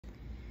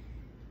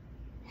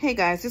Hey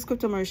guys, this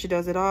Crypto Marie, she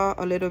does it all,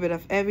 a little bit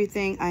of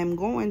everything. I'm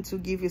going to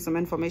give you some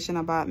information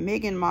about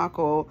Meghan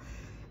Markle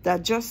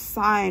that just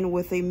signed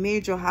with a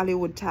major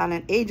Hollywood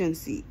talent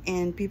agency,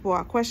 and people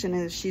are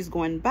questioning if she's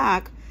going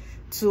back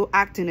to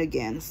acting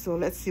again. So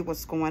let's see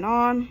what's going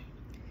on.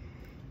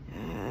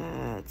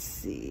 Let's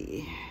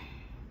see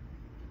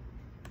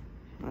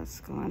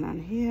what's going on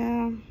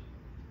here.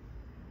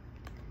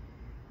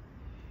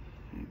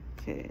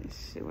 Okay, let's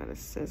see what it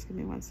says. Give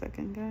me 1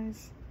 second,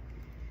 guys.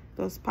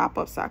 Those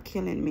pop-ups are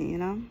killing me, you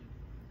know.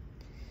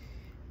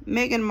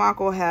 Meghan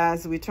Markle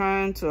has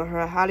returned to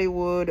her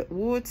Hollywood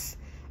roots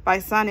by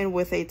signing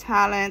with a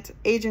talent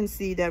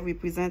agency that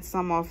represents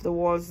some of the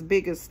world's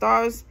biggest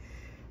stars.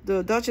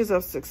 The Duchess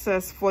of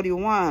Success,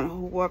 41,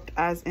 who worked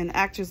as an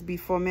actress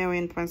before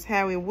marrying Prince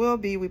Harry, will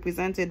be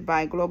represented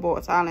by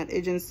global talent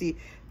agency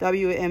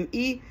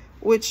WME,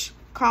 which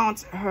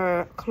counts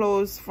her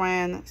close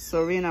friend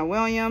Serena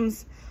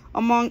Williams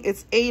among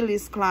its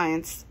A-list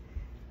clients.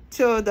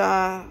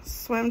 Tilda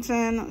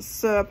Swinton,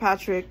 Sir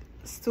Patrick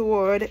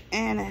Stewart,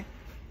 and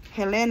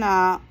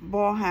Helena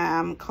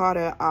Bonham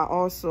Carter are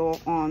also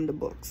on the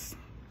books.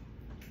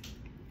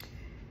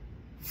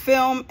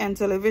 Film and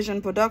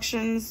television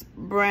productions,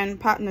 brand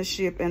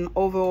partnership, and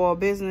overall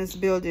business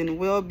building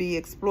will be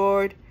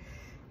explored,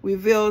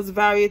 reveals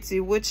Variety,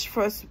 which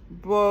first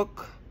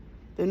broke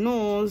the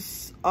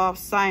news of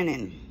the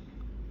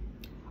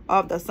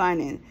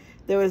signing.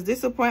 There was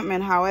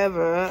disappointment,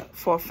 however,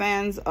 for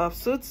fans of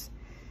Suits,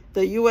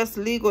 the U.S.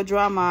 legal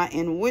drama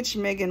in which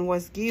Meghan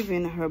was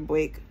given her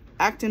break.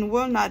 Acting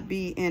will not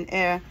be an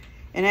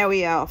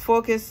area of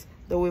focus,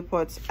 the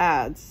report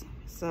adds.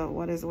 So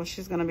what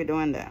she's going to be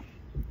doing there?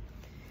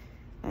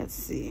 Let's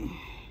see.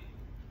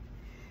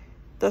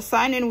 The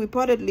signing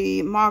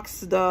reportedly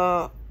marks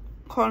the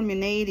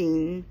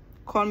culmination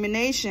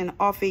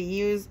of a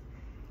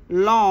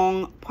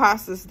years-long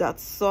process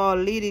that saw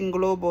leading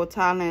global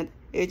talent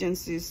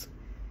agencies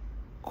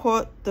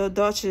court the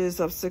Duchess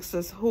of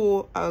Success,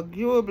 who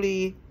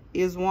arguably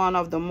is one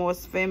of the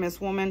most famous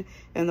women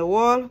in the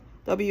world.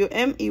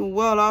 WME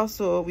will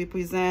also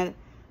represent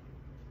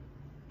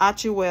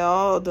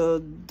Archewell,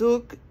 the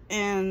Duke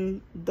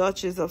and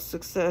Duchess of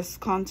Success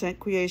content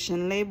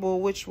creation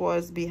label, which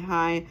was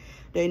behind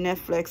the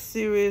Netflix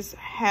series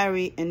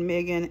Harry and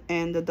Meghan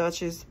and the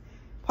Duchess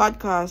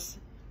podcast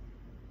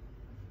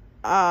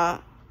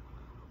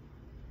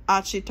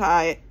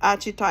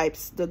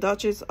Archetypes. The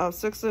Duchess of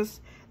Success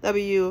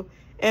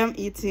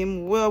WME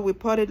team will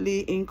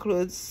reportedly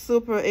include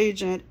super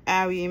agent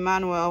Ari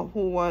Emanuel,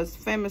 who was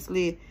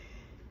famously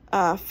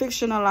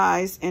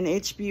fictionalized in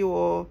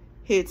HBO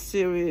hit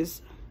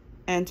series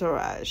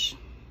Entourage.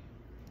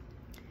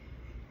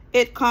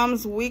 It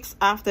comes weeks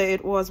after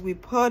it was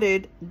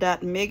reported that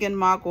Meghan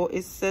Markle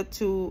is set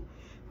to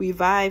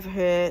revive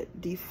her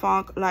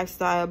defunct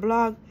lifestyle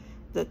blog,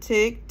 The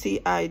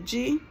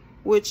TIG,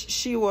 which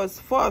she was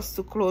forced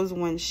to close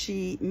when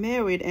she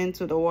married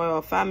into the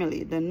royal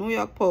family. The New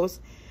York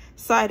Post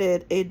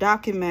cited a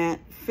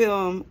document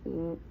film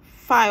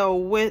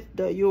filed with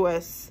the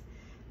U.S.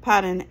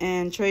 Patent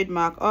and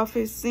Trademark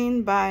Office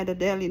seen by the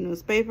daily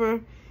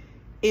newspaper.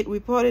 It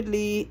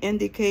reportedly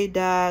indicated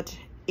that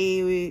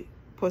a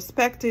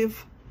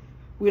prospective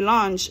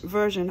relaunch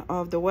version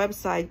of the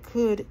website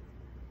could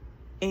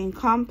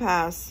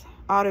encompass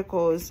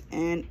articles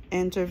and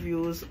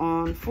interviews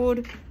on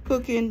food,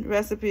 cooking,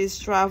 recipes,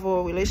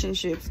 travel,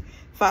 relationships,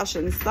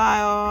 fashion,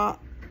 style,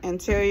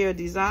 interior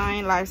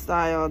design,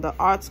 lifestyle, the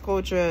arts,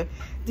 culture,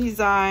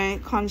 design,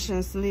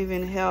 conscious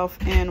living, health,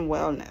 and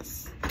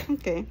wellness.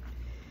 Okay,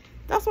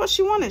 that's what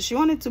she wanted. She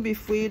wanted to be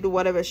free, do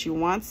whatever she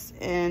wants,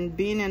 and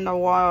being in the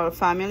royal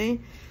family,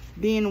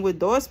 being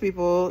with those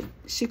people,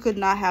 she could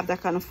not have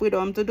that kind of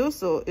freedom to do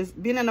so. It's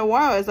being in the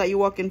royal is like you're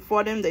working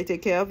for them. They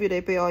take care of you.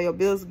 They pay all your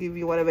bills, give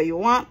you whatever you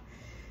want.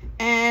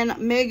 And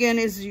Meghan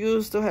is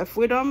used to her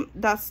freedom.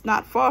 That's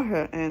not for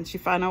her, and she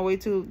found a way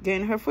to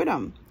gain her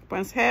freedom.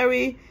 Prince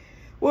Harry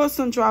will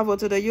soon travel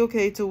to the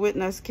UK to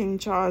witness King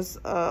Charles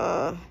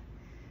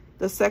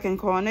II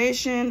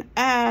coronation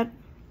at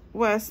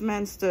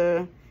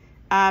Westminster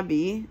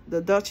Abbey.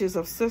 The Duchess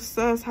of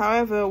Sussex,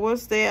 however, will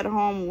stay at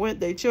home with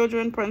their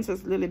children,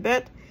 Princess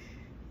Lilibet,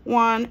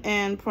 1,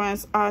 and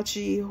Prince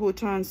Archie, who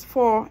turns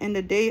 4 in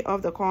the day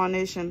of the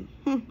coronation.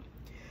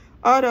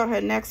 Although her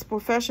next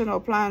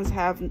professional plans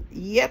have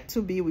yet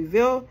to be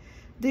revealed,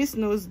 this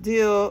news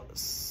deal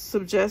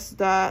suggests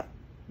that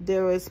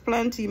there is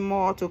plenty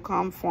more to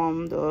come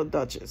from the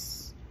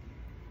Duchess.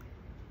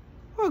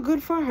 Well,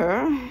 good for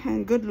her,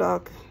 and good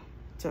luck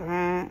to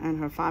her and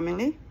her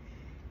family,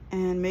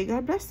 and may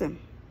God bless them.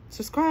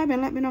 Subscribe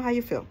and let me know how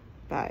you feel.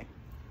 Bye.